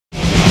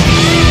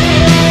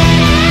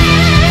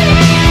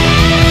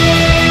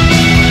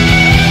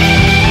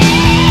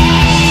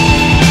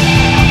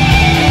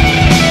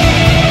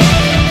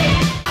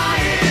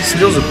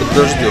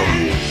дождем».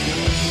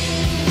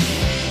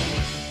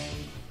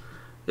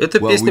 Эта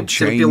песня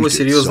потерпела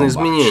серьезные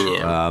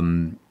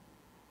изменения.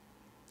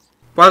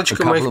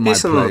 Парочка моих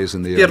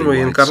песен,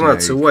 первой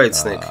инкарнации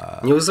Whitesnake,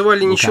 не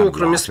вызывали ничего,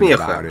 кроме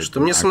смеха, что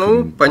мне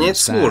самому понять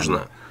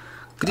сложно.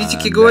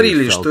 Критики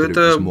говорили, что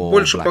это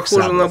больше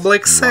похоже на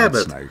Black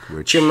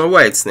Sabbath, чем на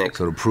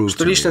Whitesnake,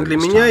 что лично для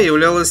меня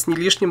являлось не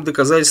лишним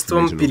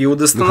доказательством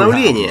периода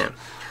становления.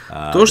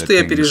 То, что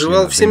я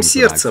переживал всем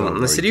сердцем,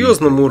 на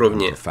серьезном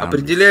уровне,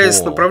 определяясь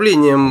с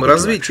направлением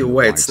развития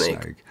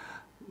Whitesnake.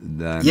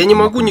 Я не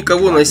могу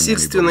никого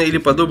насильственно или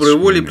по доброй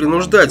воле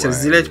принуждать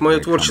разделять мое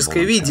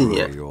творческое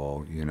видение.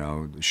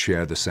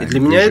 И для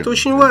меня это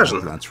очень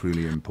важно.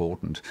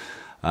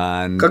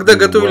 Когда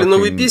готовили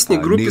новые песни,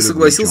 к группе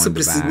согласился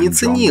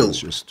присоединиться Нил.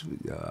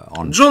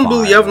 Джон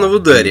был явно в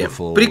ударе.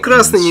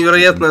 Прекрасный,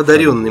 невероятно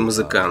одаренный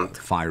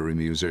музыкант.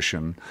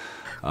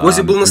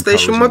 Кози был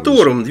настоящим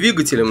мотором,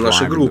 двигателем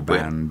нашей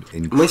группы.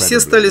 Мы все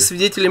стали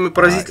свидетелями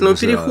поразительного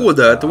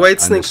перехода от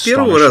Whitesnake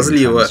первого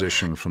разлива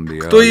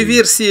к той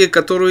версии,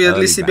 которую я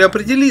для себя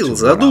определил,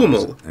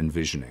 задумал.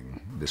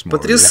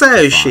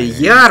 Потрясающая,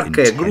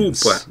 яркая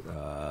группа.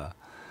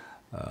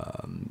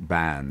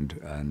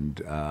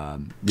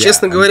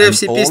 Честно говоря,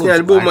 все песни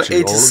альбома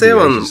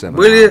 87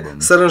 были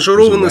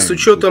саранжированы с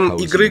учетом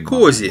игры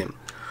Кози.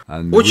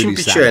 Очень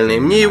печально, и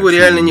мне его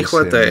реально не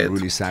хватает.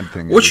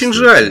 Очень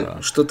жаль,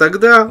 что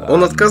тогда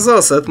он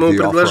отказался от моего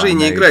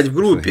предложения играть в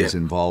группе,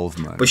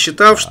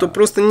 посчитав, что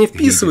просто не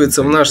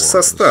вписывается в наш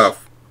состав.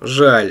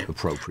 Жаль.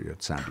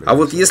 А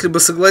вот если бы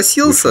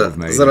согласился,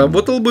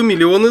 заработал бы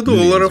миллионы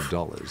долларов.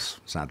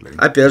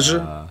 Опять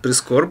же,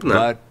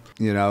 прискорбно.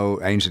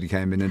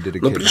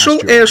 Но пришел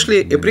Эшли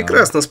и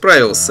прекрасно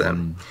справился.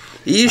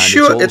 И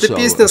еще эта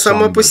песня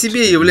сама по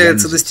себе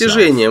является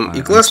достижением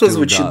и классно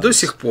звучит до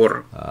сих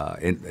пор.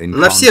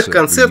 На всех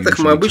концертах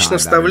мы обычно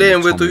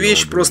вставляем в эту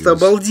вещь просто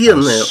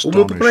обалденное,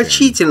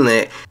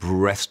 умопомрачительное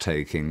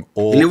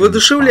или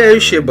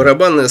воодушевляющее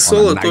барабанное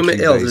соло Томми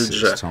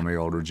Элдриджа.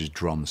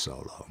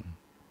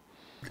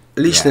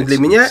 Лично для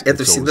меня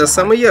это всегда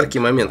самый яркий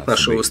момент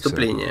нашего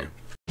выступления.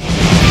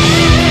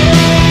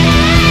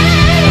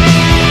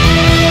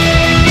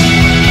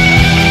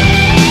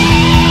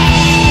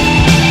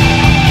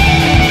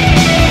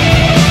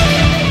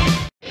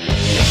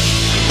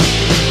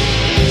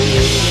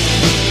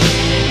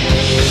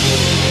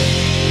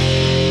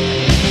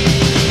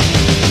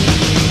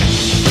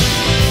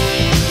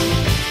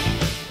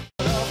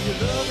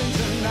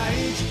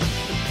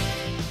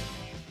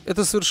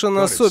 Это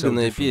совершенно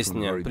особенная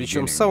песня,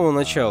 причем с самого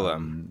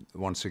начала.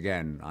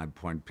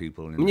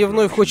 Мне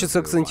вновь хочется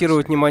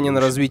акцентировать внимание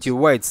на развитии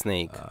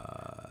Whitesnake.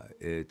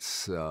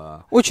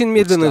 Очень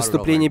медленное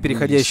вступление,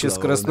 переходящее в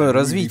скоростное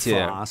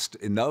развитие.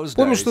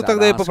 Помню, что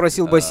тогда я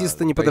попросил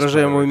басиста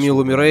неподражаемого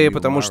Милу Мюррея,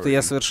 потому что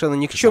я совершенно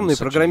никчемный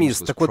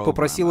программист. Так вот,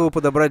 попросил его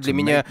подобрать для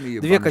меня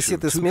 2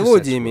 кассеты с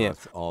мелодиями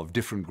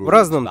в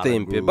разном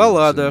темпе.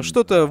 Баллада,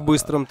 что-то в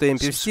быстром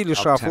темпе, в стиле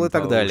шаффл и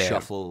так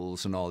далее.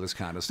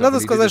 Надо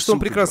сказать, что он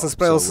прекрасно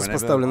справился с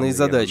поставленной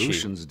задачей.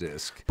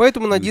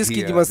 Поэтому на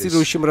диске,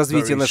 демонстрирующем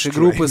развитие нашей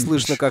группы,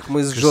 слышно, как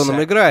мы с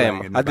Джоном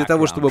играем. А для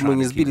того, чтобы мы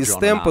не сбились с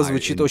темпа,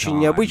 звучит очень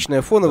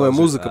необычная фоновая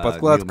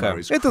музыка-подкладка.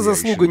 Это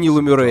заслуга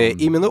Нила Мюррея.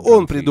 Именно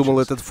он придумал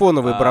этот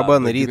фоновый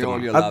барабанный ритм.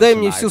 «Отдай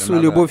мне всю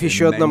свою любовь» —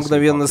 еще одна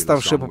мгновенно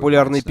ставшая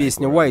популярной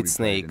песня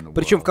Whitesnake.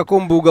 Причем в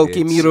каком бы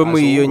уголке мира мы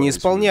ее не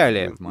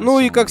исполняли. Ну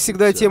и, как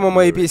всегда, тема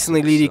моей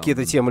песенной лирики —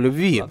 это тема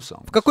любви.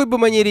 В какой бы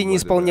манере ни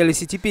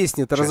исполнялись эти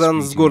песни,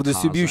 Тарзан с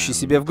гордостью бьющий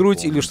себя в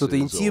грудь или что-то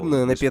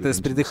интимное, напетое с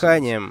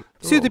придыханием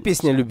 — все это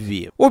песня о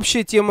любви.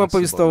 Общая тема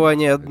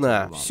повествования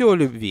одна — все о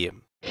любви.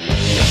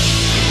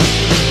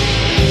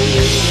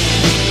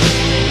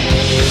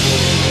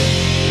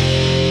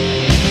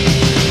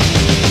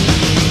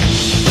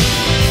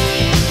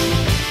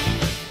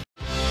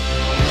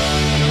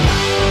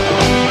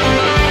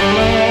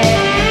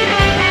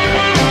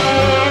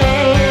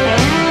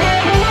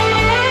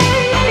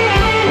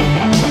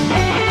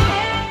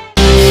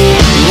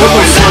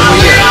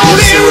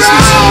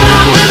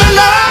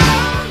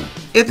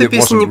 Эта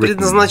песня не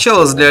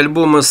предназначалась для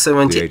альбома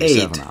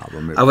 78,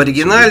 а в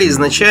оригинале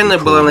изначально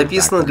была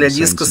написана для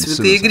диска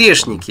 «Святые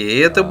грешники», и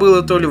это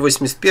было то ли в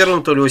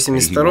 81-м, то ли в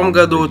 82-м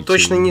году,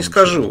 точно не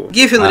скажу.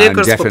 Geffen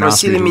Records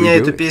попросили меня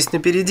эту песню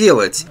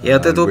переделать, и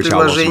от этого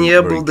предложения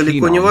я был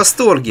далеко не в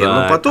восторге,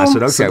 но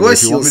потом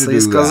согласился и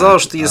сказал,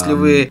 что если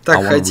вы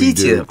так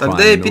хотите,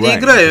 тогда я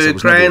переиграю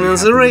 «Crying in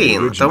the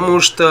Rain», потому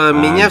что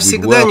меня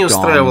всегда не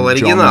устраивал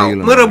оригинал.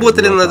 Мы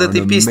работали над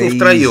этой песней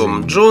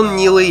втроем, Джон,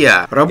 Нил и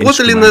я.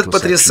 Работали над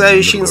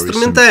потрясающей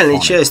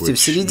инструментальной частью в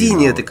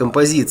середине этой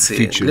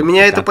композиции. Для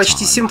меня это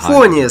почти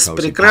симфония с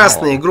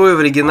прекрасной игрой в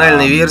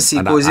оригинальной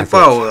версии Кози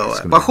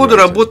Пауэлла. По ходу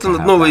работы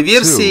над новой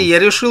версией я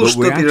решил,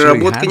 что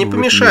переработка не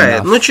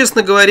помешает. Но,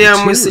 честно говоря,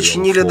 мы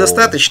сочинили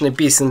достаточно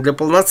песен для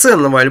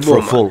полноценного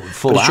альбома.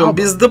 Причем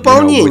без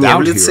дополнения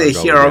в лице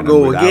Here I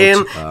Go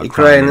Again и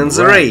Crying in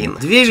the Rain.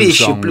 2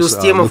 вещи плюс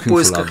тема в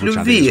поисках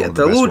любви.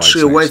 Это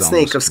лучшие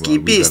whitesnake'овские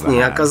песни,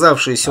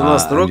 оказавшиеся у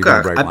нас на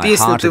руках. А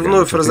песня «Ты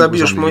вновь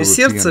разобьешь мое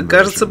сердце»,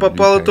 кажется,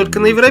 попала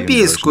только на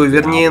европейскую,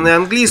 вернее, на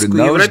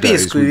английскую и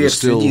европейскую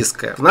версию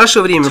диска. В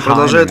наше время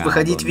продолжают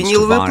выходить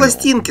виниловые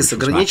пластинки с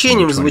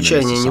ограничением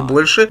звучания не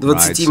больше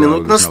 20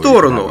 минут на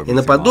сторону. И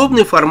на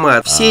подобный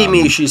формат все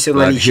имеющиеся в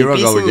наличии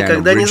песни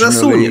никогда не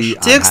засунешь.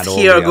 Текст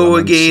 «Here I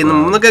Go Again»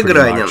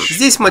 многогранен.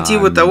 Здесь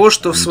мотивы того,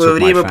 что в свое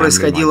время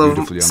происходило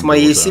с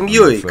моей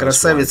семьей,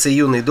 красавицей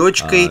юной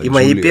дочкой и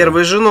моей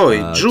первой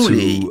женой,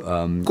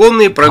 Джулией.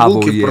 Конные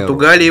прогулки в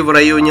Португалии в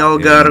районе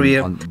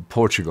Алгарве.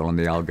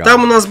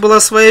 Там у нас была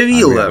своя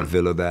вилла.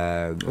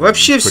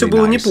 Вообще все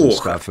было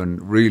неплохо.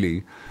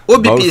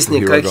 Обе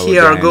песни, как «Here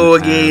I Go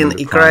Again»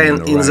 и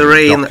 «Crying in the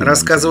Rain»,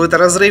 рассказывают о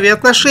разрыве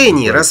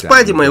отношений,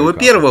 распаде моего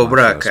первого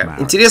брака.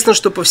 Интересно,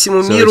 что по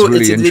всему миру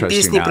эти две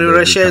песни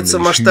превращаются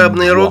в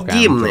масштабные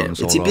рок-гимны.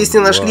 Эти песни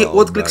нашли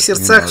отклик в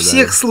сердцах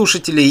всех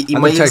слушателей и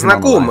моих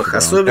знакомых,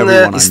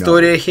 особенно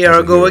история «Here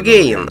I Go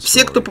Again».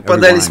 Все, кто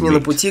попадались мне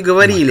на пути,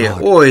 говорили: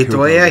 «Ой,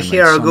 твоя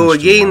 «Here I Go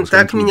Again»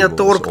 так меня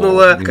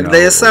торкнула, когда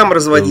я сам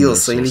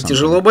разводился или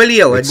тяжело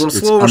болел, одним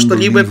словом,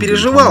 что-либо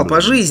переживал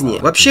по жизни».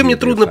 Вообще, мне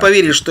трудно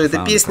поверить, что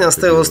эта песня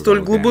оставила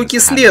столь глубокий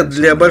след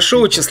для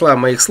большого числа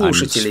моих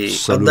слушателей.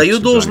 Отдаю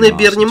должное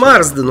Берни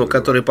Марсдену,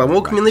 который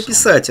помог мне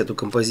написать эту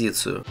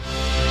композицию.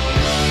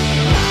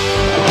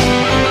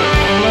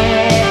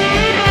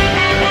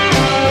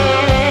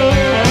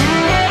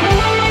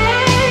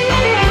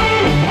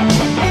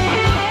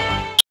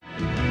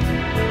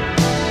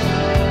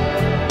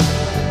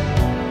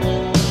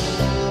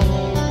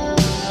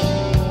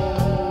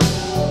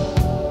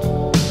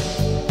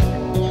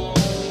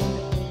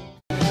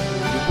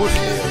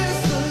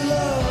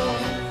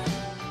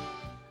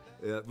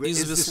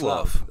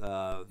 Извеслав.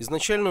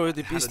 Изначально у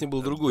этой песни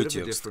был другой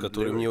текст,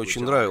 который мне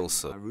очень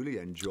нравился.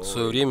 В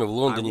свое время в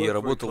Лондоне я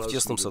работал в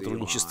тесном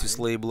сотрудничестве с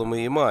лейблом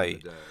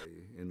EMI.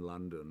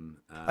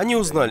 Они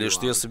узнали,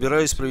 что я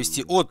собираюсь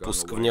провести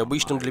отпуск в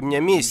необычном для меня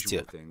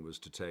месте,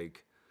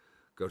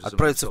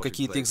 отправиться в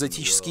какие-то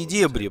экзотические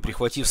дебри,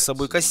 прихватив с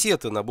собой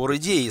кассеты, набор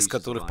идей, из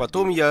которых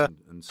потом я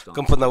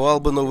компоновал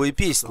бы новые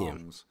песни.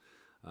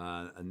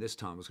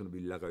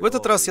 В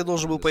этот раз я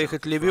должен был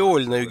поехать в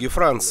Левиоль на юге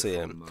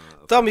Франции.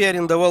 Там я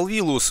арендовал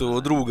виллу у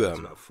своего друга,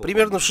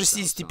 примерно в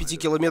 65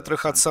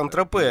 километрах от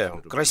Сан-Тропе,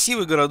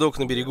 красивый городок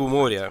на берегу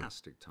моря.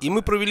 И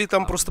мы провели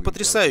там просто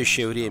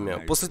потрясающее время.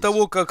 После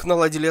того, как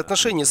наладили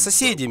отношения с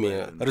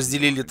соседями,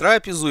 разделили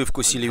трапезу и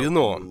вкусили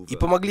вино. И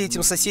помогли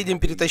этим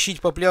соседям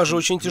перетащить по пляжу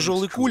очень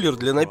тяжелый кулер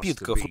для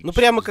напитков, ну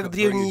прямо как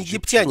древние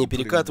египтяне,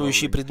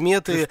 перекатывающие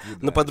предметы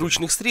на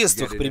подручных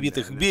средствах,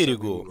 прибитых к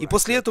берегу. И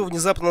после этого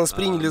внезапно нас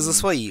приняли за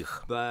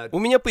своих. У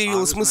меня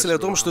появилась мысль о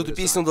том, что эту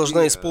песню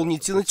должна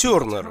исполнить Тина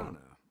Тернер.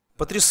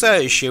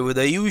 Потрясающая,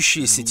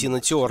 выдающаяся Тина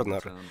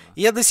Тернер.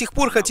 И я до сих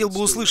пор хотел бы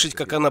услышать,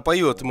 как она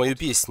поет мою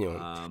песню.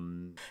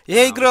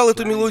 Я играл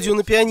эту мелодию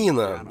на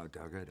пианино.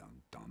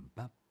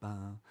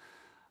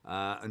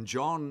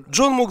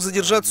 Джон мог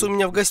задержаться у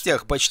меня в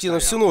гостях почти на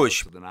всю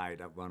ночь.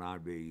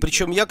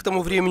 Причем я к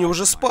тому времени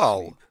уже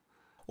спал.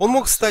 Он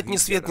мог встать ни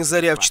свет ни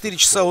заря в 4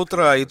 часа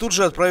утра и тут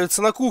же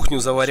отправиться на кухню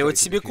заваривать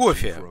себе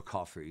кофе.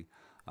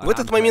 В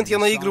этот момент я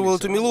наигрывал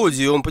эту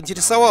мелодию, и он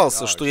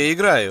поинтересовался, что я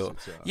играю.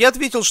 Я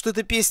ответил, что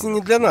эта песня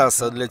не для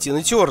нас, а для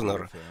Тины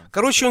Тернер.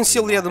 Короче, он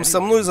сел рядом со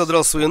мной,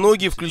 задрал свои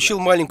ноги, включил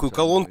маленькую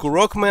колонку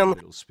 «Rockman»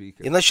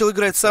 и начал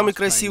играть самые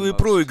красивые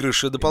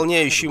проигрыши,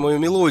 дополняющие мою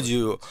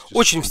мелодию.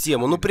 Очень в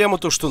тему, ну прямо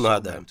то, что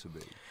надо.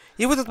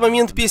 И в этот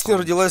момент песня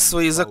родилась в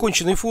своей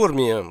законченной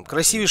форме,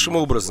 красивейшим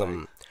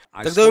образом.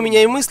 Тогда у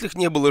меня и в мыслях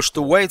не было,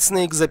 что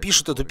Whitesnake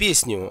запишет эту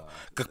песню,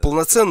 как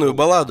полноценную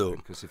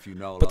балладу.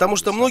 Потому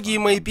что многие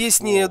мои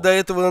песни до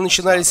этого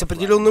начинались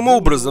определенным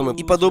образом,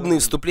 и подобные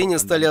вступления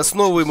стали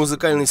основой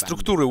музыкальной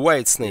структуры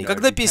Whitesnake.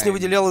 Когда песня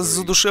выделялась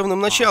задушевным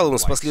началом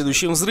с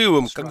последующим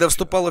взрывом, когда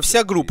вступала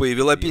вся группа и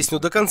вела песню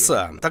до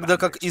конца. Тогда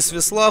как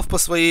Извеслав по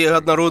своей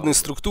однородной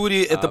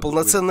структуре — это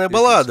полноценная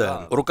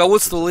баллада.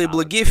 Руководство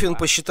лейбла Geffen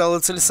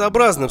посчитало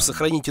целесообразным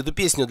сохранить эту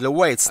песню для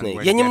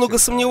Whitesnake. Я немного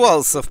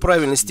сомневался в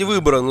правильности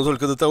выбора, но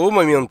только до того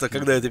момента,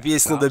 когда эта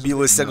песня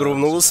добилась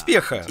огромного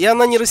успеха. И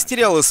она не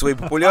растеряла своей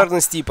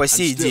популярности и по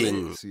сей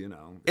день.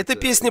 Это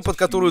песня, под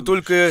которую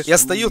только и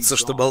остается,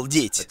 что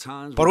балдеть.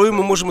 Порой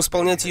мы можем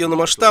исполнять ее на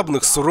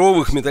масштабных,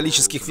 суровых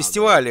металлических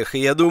фестивалях, и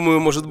я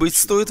думаю, может быть,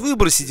 стоит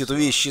выбросить эту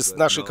вещь из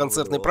нашей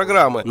концертной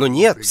программы. Но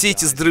нет, все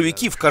эти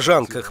здоровяки в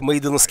кожанках,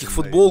 мейденовских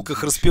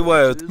футболках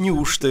распевают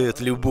 «Неужто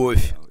это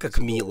любовь?» Как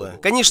мило.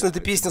 Конечно,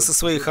 эта песня со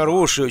своей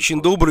хорошей,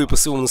 очень доброй по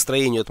своему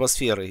настроению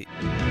атмосферой.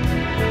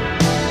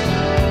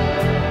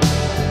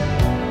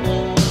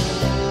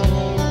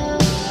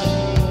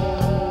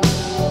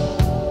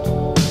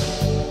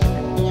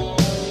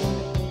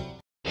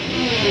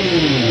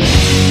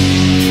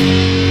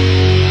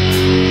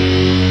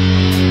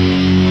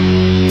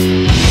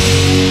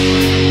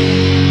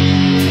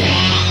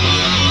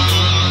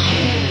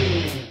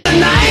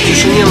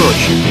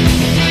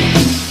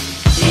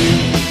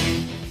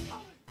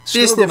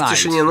 Песня «В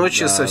тишине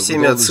ночи» со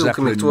всеми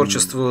отсылками к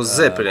творчеству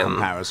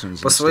Зеппелин.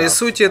 По своей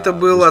сути, это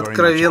был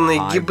откровенный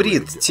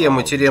гибрид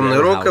темы тюремный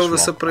рок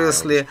Элвиса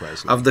Пресли,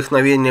 а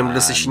вдохновением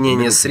для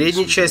сочинения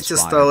средней части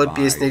стала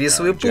песня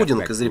 «Рисовый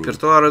пудинг» из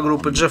репертуара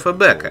группы Джеффа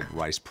Бека.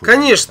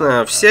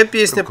 Конечно, вся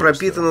песня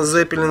пропитана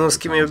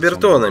зеппелиновскими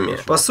обертонами.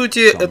 По сути,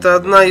 это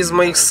одна из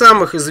моих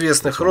самых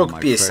известных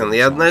рок-песен и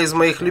одна из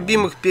моих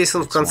любимых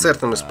песен в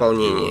концертном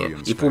исполнении.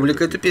 И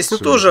публика эту песню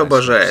тоже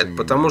обожает,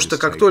 потому что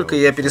как только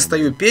я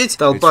перестаю петь,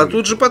 толпа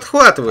тут же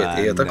подхватывает,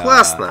 и это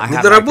классно.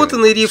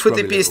 Недоработанный риф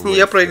этой песни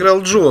я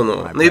проиграл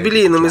Джону. На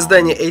юбилейном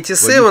издании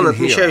 87,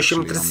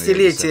 отмечающем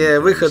 30-летие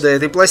выхода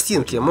этой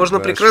пластинки, можно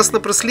прекрасно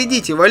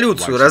проследить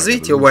эволюцию,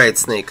 развитие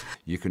Whitesnake.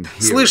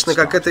 Слышно,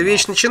 как эта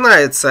вещь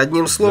начинается,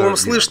 одним словом,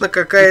 слышно,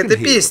 какая это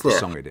песня,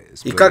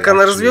 и как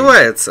она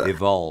развивается.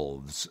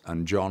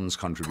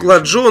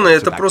 Вклад Джона —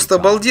 это просто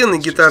обалденный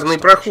гитарный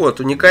проход,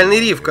 уникальный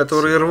риф,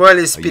 который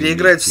рвались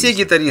переиграть все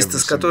гитаристы,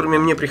 с которыми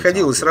мне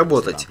приходилось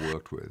работать.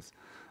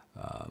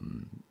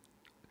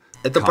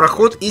 Это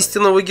проход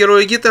истинного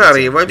героя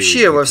гитары, и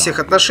вообще во всех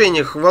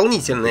отношениях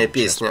волнительная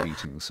песня.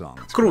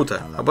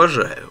 Круто,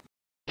 обожаю.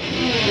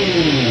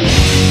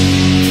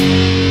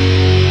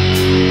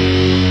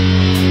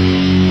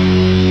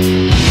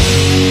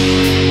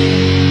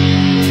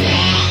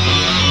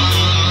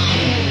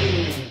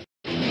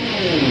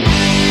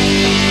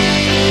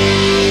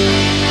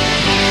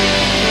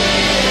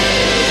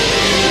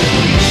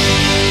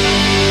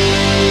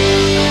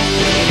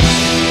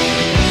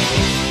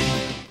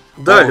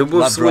 Да,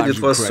 любовь сводит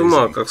вас с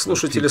ума, как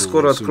слушатели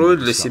скоро откроют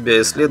для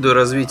себя, исследуя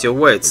развитие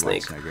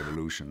Whitesnake.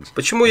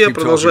 Почему я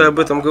продолжаю об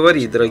этом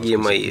говорить, дорогие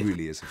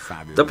мои?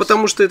 Да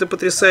потому что это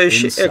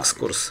потрясающий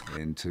экскурс.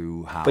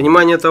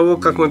 Понимание того,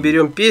 как мы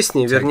берем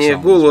песни, вернее,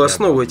 голую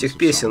основу этих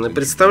песен, и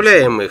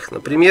представляем их.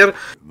 Например,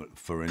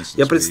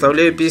 я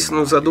представляю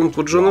песенную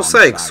задумку Джону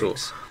Сайксу,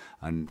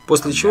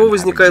 после чего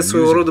возникает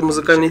своего рода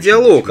музыкальный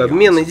диалог,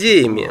 обмен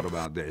идеями,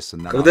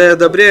 когда я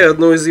одобряю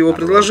одно из его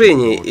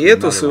предложений, и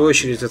это, в свою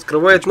очередь,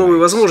 открывает новые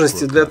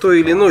возможности для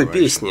той или иной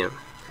песни.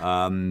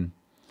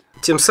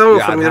 Тем самым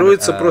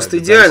формируется просто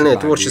идеальное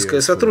творческое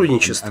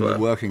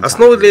сотрудничество.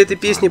 Основа для этой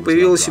песни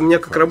появилась у меня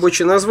как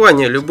рабочее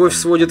название «Любовь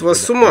сводит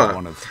вас с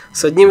ума»,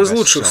 с одним из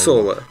лучших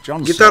соло.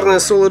 Гитарное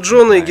соло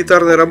Джона и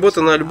гитарная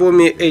работа на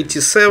альбоме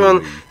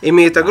 87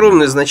 имеет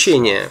огромное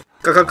значение,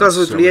 как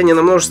оказывает влияние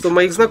на множество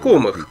моих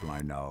знакомых.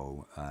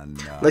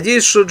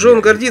 Надеюсь, что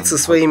Джон гордится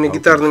своими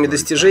гитарными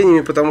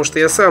достижениями, потому что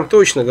я сам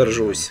точно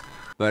горжусь.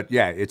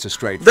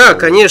 Да,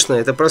 конечно,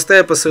 это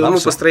простая по своему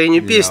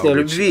построению песня о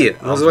любви,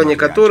 название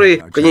которой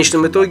в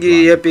конечном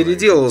итоге я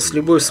переделал с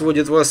 «Любовь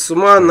сводит вас с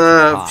ума»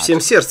 на «Всем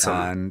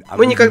сердцем».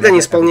 Мы никогда не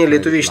исполняли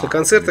эту вещь на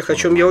концертах, о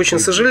чем я очень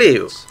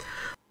сожалею.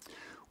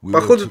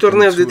 По ходу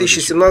турне в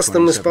 2017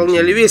 мы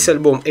исполняли весь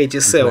альбом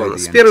 87,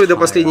 с первой до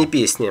последней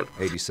песни.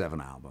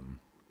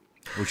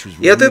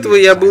 И от этого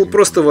я был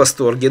просто в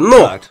восторге.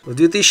 Но в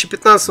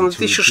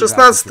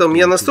 2015-2016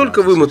 я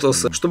настолько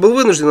вымотался, что был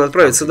вынужден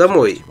отправиться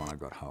домой.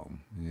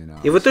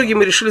 И в итоге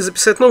мы решили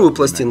записать новую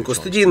пластинку,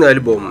 студийный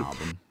альбом.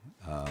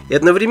 И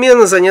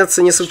одновременно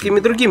заняться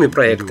несколькими другими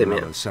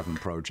проектами.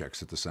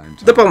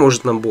 Да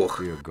поможет нам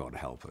Бог.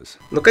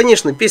 Но,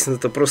 конечно,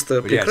 песня-то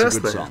просто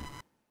прекрасная.